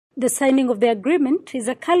The signing of the agreement is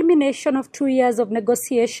a culmination of 2 years of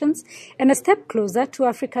negotiations and a step closer to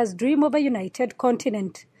Africa's dream of a united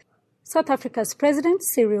continent. South Africa's President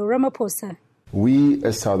Cyril Ramaphosa. We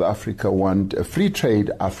as South Africa want a free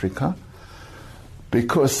trade Africa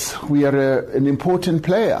because we are an important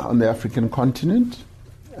player on the African continent,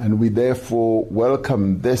 and we therefore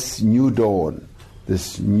welcome this new dawn,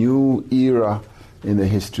 this new era in the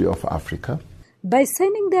history of Africa. By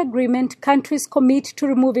signing the agreement, countries commit to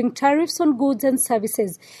removing tariffs on goods and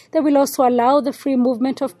services. They will also allow the free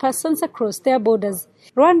movement of persons across their borders.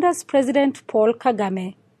 Rwanda's President Paul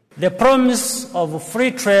Kagame. The promise of free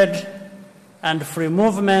trade and free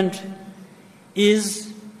movement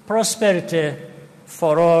is prosperity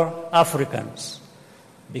for all Africans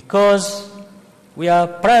because we are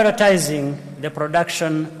prioritizing the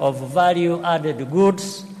production of value-added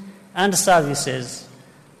goods and services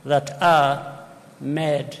that are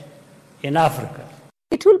made in Africa.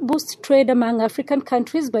 It will boost trade among African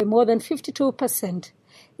countries by more than 52%.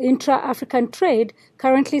 Intra-African trade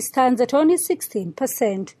currently stands at only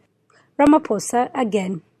 16%. Ramaphosa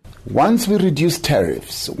again. Once we reduce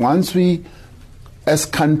tariffs, once we as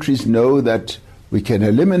countries know that we can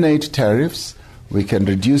eliminate tariffs, we can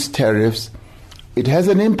reduce tariffs, it has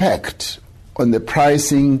an impact on the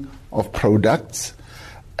pricing of products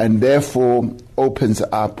and therefore opens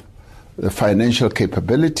up the financial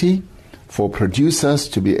capability for producers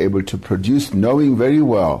to be able to produce, knowing very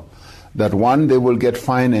well that one, they will get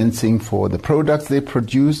financing for the products they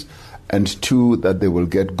produce, and two, that they will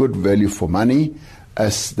get good value for money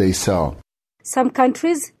as they sell. Some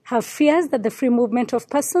countries have fears that the free movement of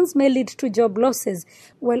persons may lead to job losses,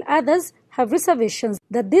 while others have reservations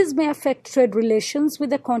that this may affect trade relations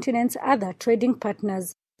with the continent's other trading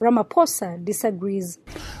partners. Ramaphosa disagrees.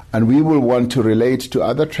 And we will want to relate to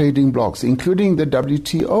other trading blocs, including the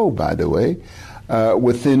WTO, by the way,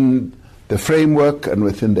 within the framework and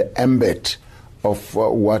within the ambit of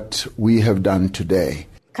what we have done today.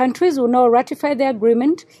 Countries will now ratify the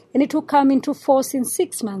agreement, and it will come into force in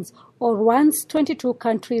 6 months or once 22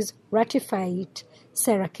 countries ratify it.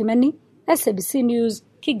 Sarah Kimani, SABC News,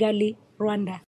 Kigali, Rwanda.